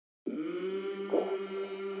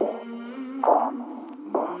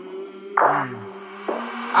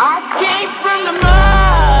I came from the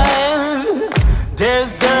mud.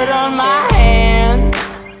 There's dirt on my hands.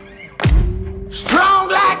 Strong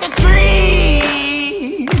like a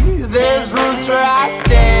tree. There's roots where I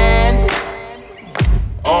stand.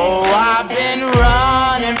 Oh, I've been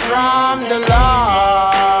running from the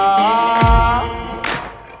law.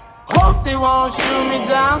 Hope they won't shoot me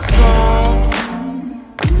down soon.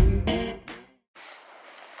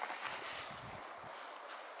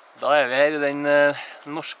 Da vi her i den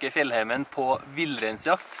norske fjellheimen på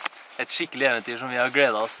villreinsjakt. Et skikkelig eventyr som vi har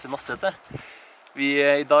gledet oss masse til.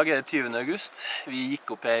 I dag det 20. august. Vi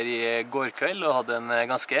gikk opp her i går kveld og hadde en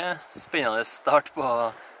ganske spennende start på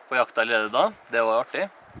jakta allerede da. Det var artig.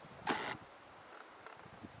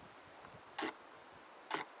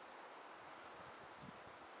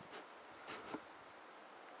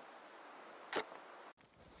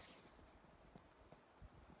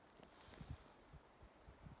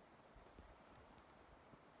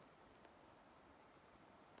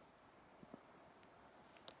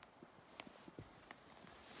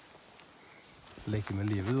 Leke med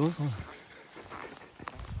livet også.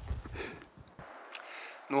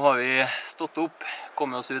 Nå har vi stått opp,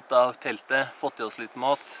 kommet oss ut av teltet, fått i oss litt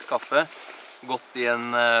mat, kaffe, gått i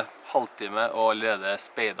en halvtime og allerede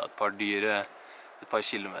speidet et par dyr et par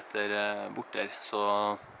kilometer bort der. Så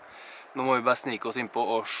nå må vi bare snike oss inn på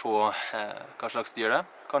og se hva slags dyr det er.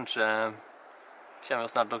 Kanskje kommer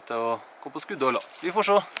vi snart nok til å gå på skuddhold. Vi får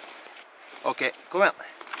se. Ok, kom igjen.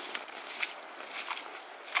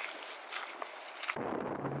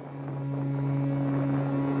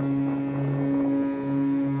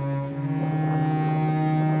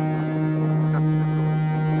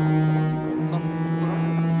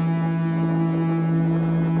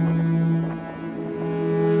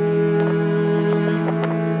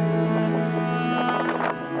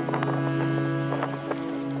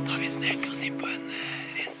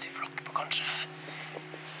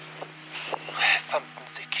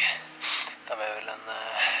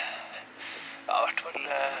 I hvert fall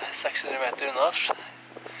 600 meter unna oss,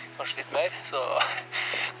 kanskje litt mer, så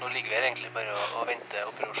nå ligger vi her egentlig bare og venter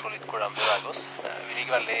og prøver å se litt hvor de beveger oss. Vi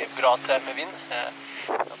ligger veldig bra til med vind,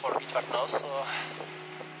 da får dere ikke vært med oss, så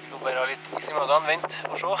vi får bare ha litt is i magen, vente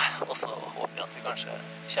og se, og så håper vi at vi kanskje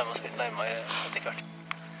kommer oss litt nærmere etter hvert.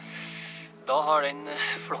 Da har den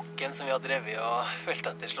flokken som vi har drevet og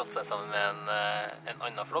følt etter slått seg sammen med en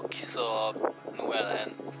annen flokk, så nå er det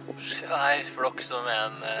en svær flokk som er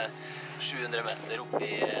en 700 meter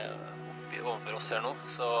oppi ovenfor oss her nå,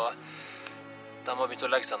 så de har begynt å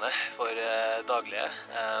legge seg ned for daglige.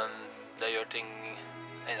 Det gjør ting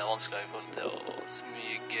enda vanskeligere i forhold til å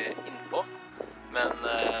smyge innpå, men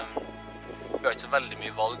vi har ikke så veldig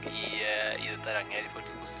mye valg i det terrenget her i forhold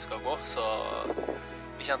til hvordan vi skal gå, så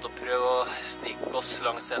vi kommer til å prøve å snike oss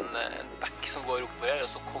langs en bekk som går oppover her,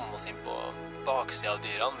 og så komme oss inn på baksiden av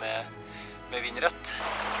dyrene med vindrett.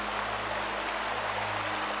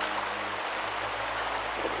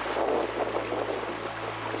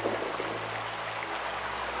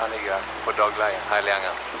 Her ligger jeg på dagleien, hele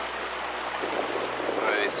gjengen. Nå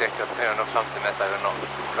er vi ca. 350 meter unna.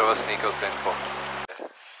 Prøver å snike oss inn på.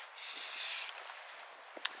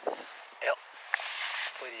 Ja,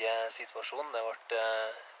 forrige situasjon, det ble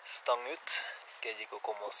stang ut. Greide ikke å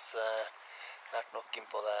komme oss nært nok inn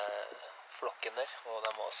på flokken der, og de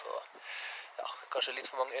var også, ja, kanskje litt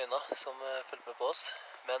for mange øyne som følte med på oss.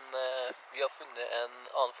 Men vi har funnet en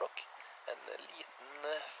annen flokk, en liten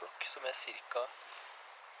flokk som er cirka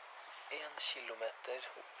 1 kilometer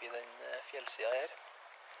opp i den fjellsiden her.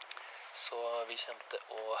 Så vi kommer til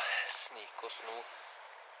å snike oss nå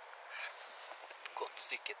et godt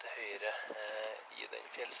stykke til høyre i den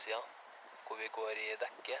fjellsiden, hvor vi går i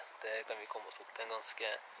dekket. Der kan vi komme oss opp til en ganske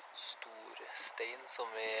stor stein som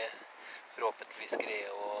vi forhåpentligvis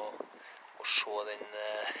greier å se den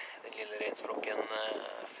lille reinsflokken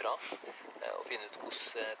fra, og finne ut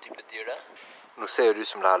hvilken type dyr det er. Nå ser jo det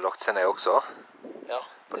ut som det har lagt seg ned også, ja,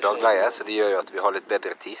 på dagleie, så det gjør jo at vi har litt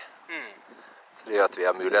bedre tid. Så det gjør at vi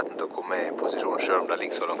har muligheten til å komme i posisjon selv om det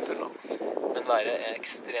ligger så langt unna. Men været er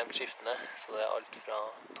ekstremt skiftende, så det er alt fra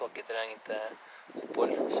tåketerreng til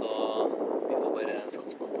opphold, så vi får bare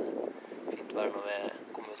satse på at det er fint vær når vi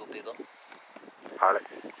kommer oss opp dit da. Herlig.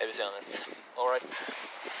 Her vi ser hennes. All right.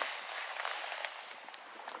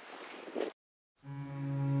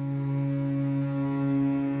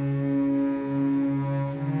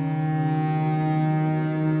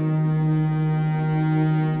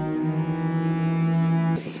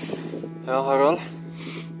 Ja, Harald.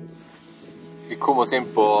 Vi kom oss inn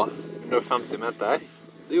på 150 meter.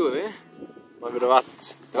 Det gjorde vi. Men det var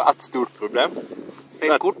ett stort problem.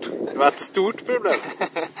 Feil kort. Det var et stort problem.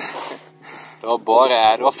 Det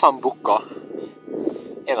var 5 bukker.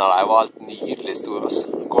 En av dem var helt nydelig stor.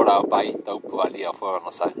 Går der og beiter oppover lia foran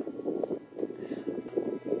oss her.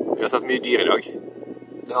 Vi har sett mye dyr i dag.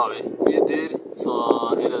 Det har vi. Mye dyr, så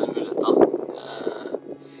her er det muligheter.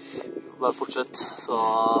 Bare fortsett, så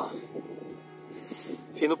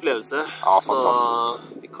fin opplevelse. Ja, fantastisk.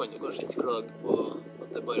 Så vi kan jo kanskje ikke klage på at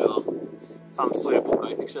det bare var 5 store bukker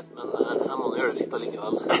vi fikk sett, men jeg må gjøre det litt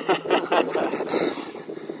allikevel.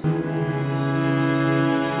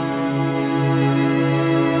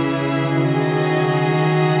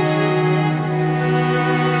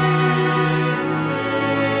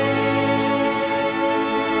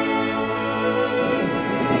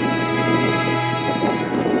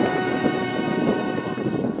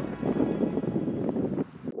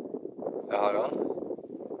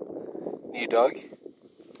 Ny dag.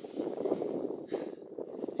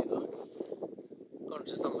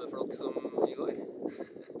 Kanskje samme flokk som i går.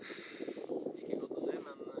 Ikke godt å si,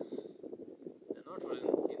 men det er i hvert fall en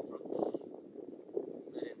fin flokk.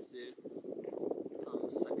 Med reinsdyr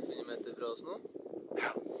 600 meter fra oss nå.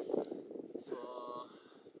 Ja. Så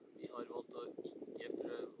vi har valgt å ikke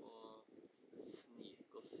prøve å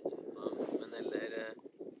snike oss inn på dem, men heller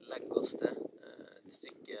legge oss til et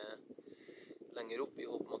stykke lenger opp i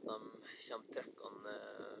håp om at de kommer trekkene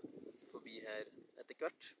forbi her etter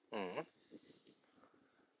hvert.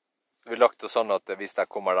 Vi har lagt det sånn at hvis de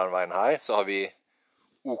kommer den veien her, så har vi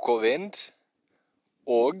OK vind,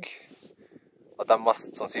 og at de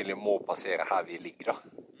mest sannsynlig må passere her vi ligger da.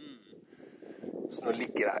 Så nå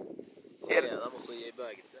ligger de. Nå er de også i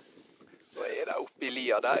bevegelse. Nå er de oppe i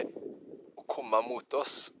lia der, og kommer mot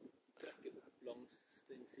oss. Trekker langs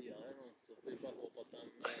den siden her nå, så vi får håpe at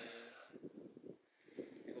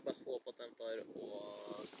de tar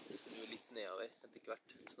og snur litt nedover etter hvert,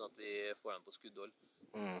 sånn at vi får dem på skuddhold.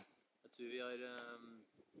 Jeg tror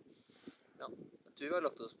vi har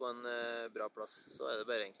lagt oss på en bra plass, så er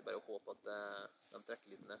det egentlig bare å håpe at de trekker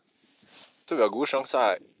litt ned. Jeg tror vi har gode sjanser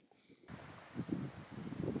her.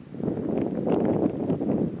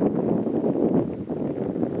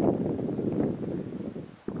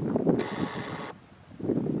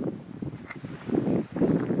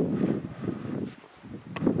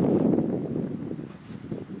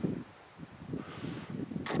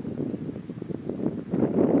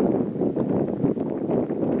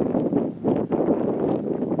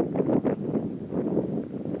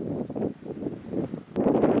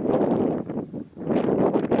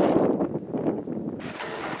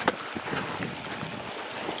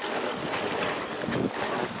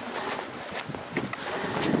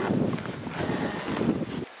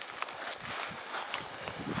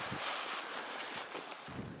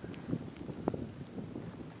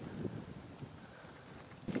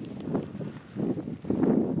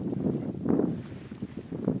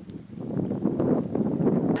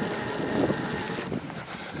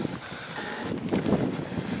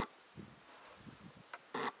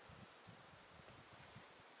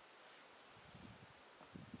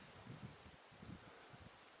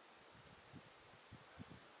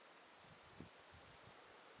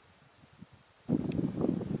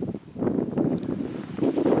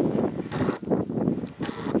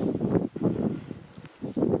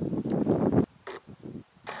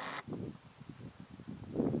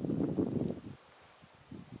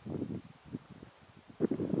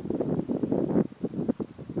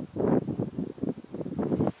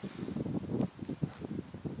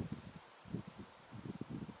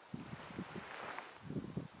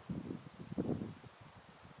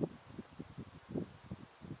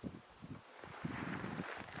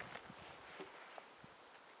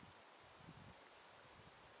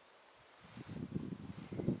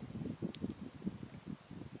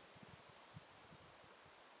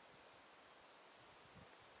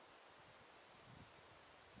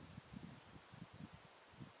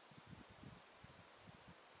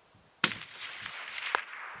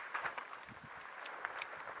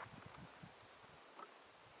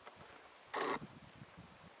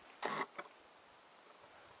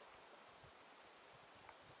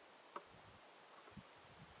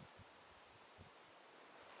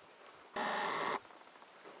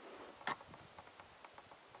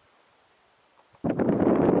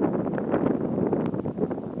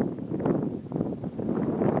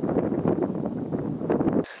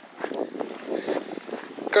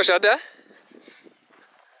 Hva skjedde?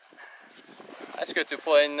 Jeg skjøt jo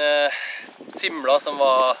på en simla som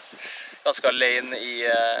var ganske alene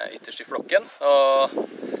ytterst i flokken, og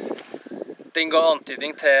den ga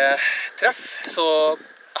antydning til treff, så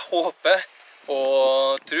jeg håper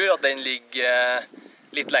og tror at den ligger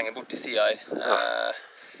litt lenger bort til siden her.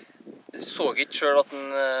 så ikke selv at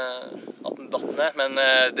den datt ned, men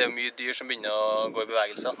det er mye dyr som begynner å gå i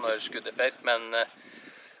bevegelse når skuddet fer. Men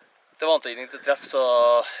det var antydning til treff, så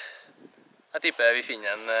jeg tipper vi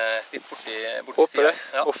finner en litt borti siden.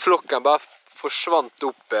 Ja. Og flokken bare forsvant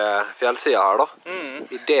opp fjellsiden her da,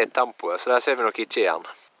 i det tempoet, så der ser vi nok ikke igjen.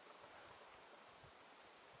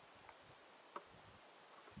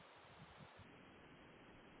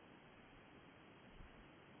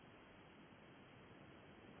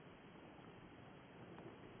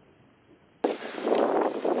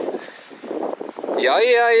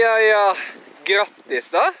 Ja.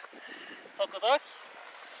 Grattis da. Takk og takk.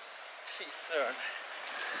 Fy søren.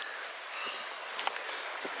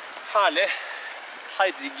 Herlig.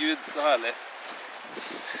 Herregud, så herlig.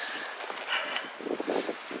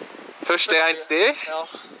 Første reinsdyr? Ja,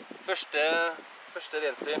 første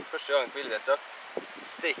reinsdyr, første gang på villreinsjakt.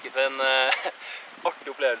 Steike for en artig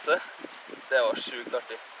opplevelse. Det var sjukt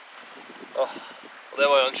artig. Og det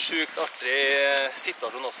var jo en sjukt artig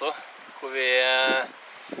situasjon også, hvor vi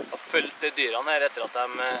har fulgt de dyrene her etter at de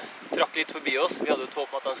trakk litt forbi oss. Vi hadde jo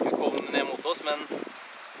håp om at de skulle komme ned mot oss, men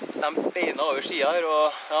de beina over siden her,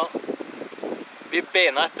 og ja, vi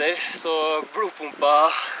beina etter, så blodpumpa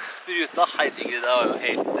spruta. Herregud, det var jo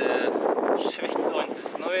helt svett og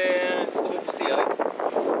andpusten når vi kom opp på siden her.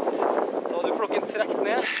 Da hadde flokken trekt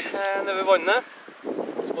ned ved vannet,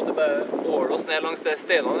 så måtte vi bare åle oss ned langs de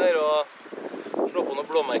steinene her og slå på noen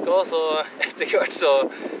blåmerker, så etter hvert så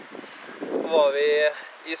var vi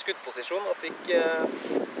i skuddposisjon og fikk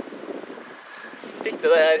til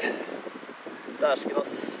det her. Dæsken,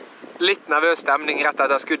 ass. Litt nervøs stemning rett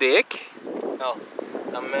etter skuddet gikk. Ja,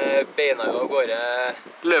 de beina jo av gårde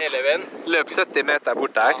hele veien. Løp 70 meter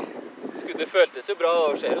bort der. Ja. Skuddet føltes jo bra,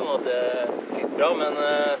 og ser jo nå at det sitter bra, men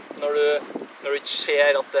når du ikke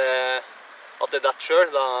ser at det detter selv,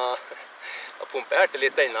 da pumper jeg hjertet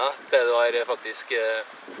litt ennå til du har faktisk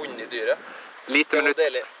funnet dyret.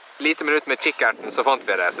 Lite minutt med kikkerten, så fant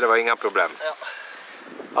vi det, så det var ingen problem. Ja.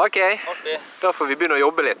 Ok, artig. Da får vi begynne å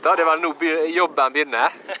jobbe litt da. Det er vel nå jobben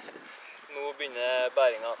begynner. Nå begynner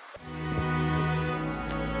bæringen.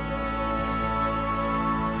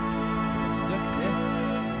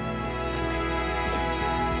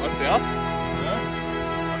 Artig, ass. Ja.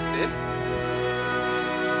 Artig.